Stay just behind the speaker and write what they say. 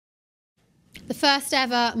The first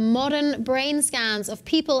ever modern brain scans of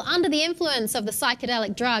people under the influence of the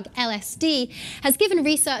psychedelic drug LSD has given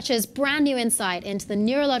researchers brand new insight into the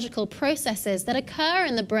neurological processes that occur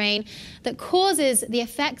in the brain that causes the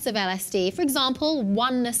effects of LSD. For example,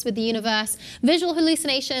 oneness with the universe, visual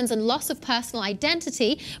hallucinations, and loss of personal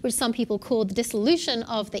identity, which some people call the dissolution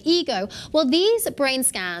of the ego. Well, these brain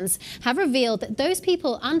scans have revealed that those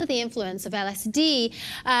people under the influence of LSD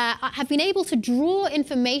have been able to draw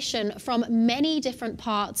information from many different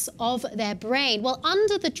parts of their brain. Well,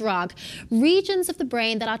 under the drug, regions of the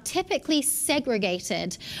brain that are typically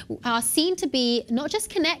segregated are seen to be not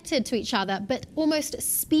just connected to each other, but almost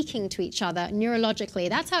speaking to each other neurologically.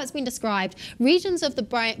 That's how it's been described. Regions of the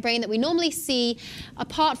brain that we normally see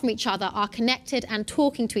apart from each other are connected and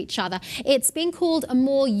talking to each other. It's been called a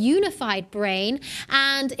more unified brain,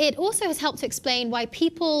 and it also has helped to explain why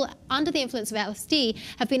people under the influence of LSD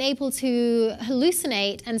have been able to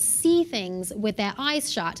hallucinate and see things with their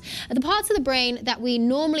eyes shut. The parts of the brain that we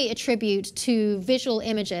normally attribute to visual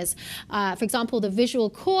images, for example, the visual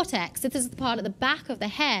cortex, this is the part at the back of the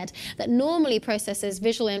head that normally processes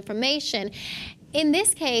visual information. In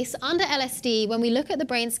this case, under LSD, when we look at the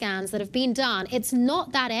brain scans that have been done, it's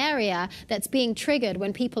not that area that's being triggered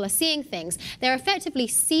when people are seeing things. They're effectively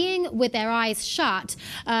seeing with their eyes shut,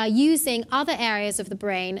 using other areas of the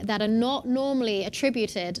brain that are not normally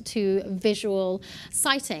attributed to visual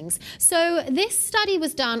sightings. So this study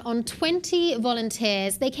was done on 20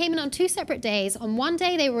 volunteers. They came in on 2 separate days. On one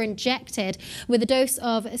day, they were injected with a dose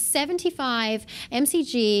of 75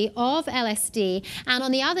 mcg of LSD, and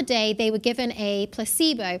on the other day, they were given a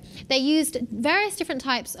placebo. They used various different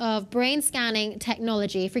types of brain scanning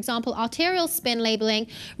technology, for example, arterial spin labeling,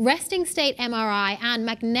 resting state MRI, and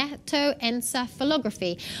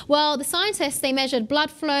magnetoencephalography. Well, the scientists, they measured blood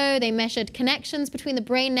flow, they measured connections between the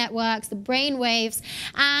brain networks, the brain waves,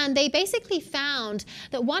 and they basically found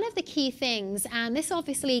that one of the key things, and this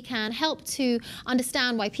obviously can help to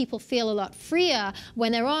understand why people feel a lot freer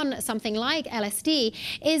when they're on something like LSD,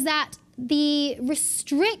 is that the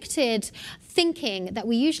restricted thinking that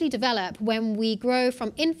we usually develop when we grow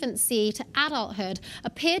from infancy to adulthood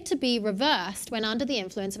appeared to be reversed when under the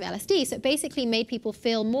influence of LSD. So it basically made people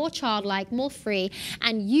feel more childlike, more free,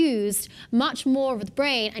 and used much more of the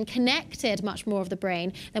brain and connected much more of the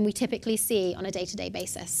brain than we typically see on a day-to-day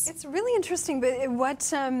basis. It's really interesting, but what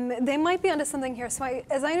they might be onto something here. So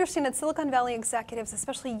as I understand it, Silicon Valley executives,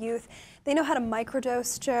 especially youth, they know how to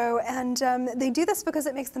microdose, Joe, and they do this because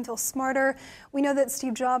it makes them feel smarter. We know that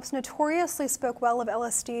Steve Jobs notoriously spoke well of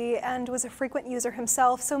LSD and was a frequent user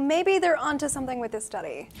himself, so maybe they're onto something with this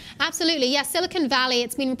study. Absolutely, yes. Silicon Valley,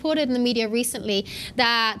 it's been reported in the media recently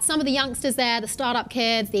that some of the youngsters there, the startup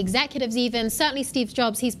kids, the executives even, certainly Steve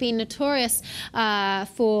Jobs, he's been notorious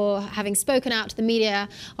for having spoken out to the media,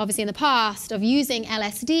 obviously in the past, of using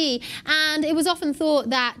LSD, and it was often thought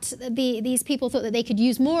that these people thought that they could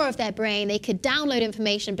use more of their brain, they could download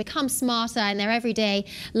information, become smarter in their everyday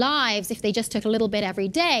lives if they just took a little bit every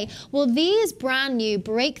day. Well, these brand new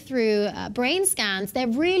breakthrough brain scans, they're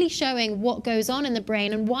really showing what goes on in the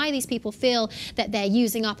brain and why these people feel that they're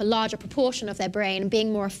using up a larger proportion of their brain and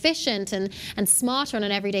being more efficient and smarter on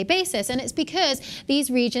an everyday basis. And it's because these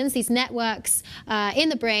regions, these networks in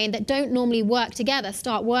the brain that don't normally work together,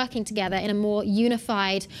 start working together in a more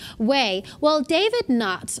unified way. Well, David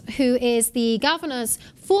Nutt, who is the governor's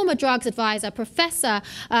former drugs advisor, professor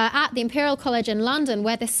at the Imperial College in London,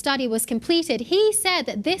 where this study was completed, he said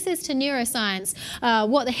that this is to neuroscience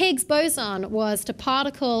what the Higgs boson was to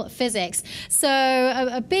particle physics. So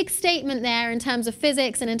a big statement there in terms of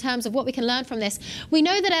physics and in terms of what we can learn from this. We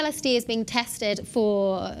know that LSD is being tested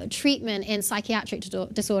for treatment in psychiatric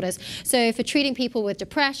disorders, so for treating people with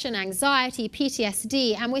depression, anxiety,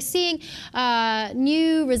 PTSD, and we're seeing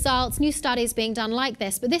new results, new studies being done like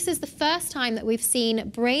this, but this is the first time that we've seen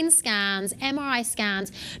brain scans, MRI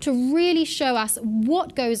scans, to really show us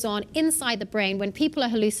what goes on inside the brain when people are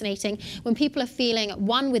hallucinating, when people are feeling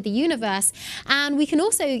one with the universe. And we can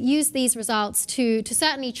also use these results to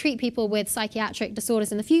certainly treat people with psychiatric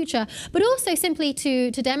disorders in the future, but also simply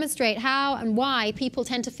to demonstrate how and why people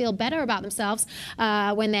tend to feel better about themselves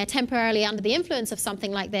when they're temporarily under the influence of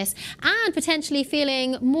something like this, and potentially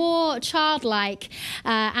feeling more childlike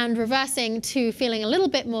and reversing to feeling a little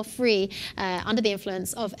bit more free under the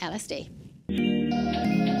influence of LSD.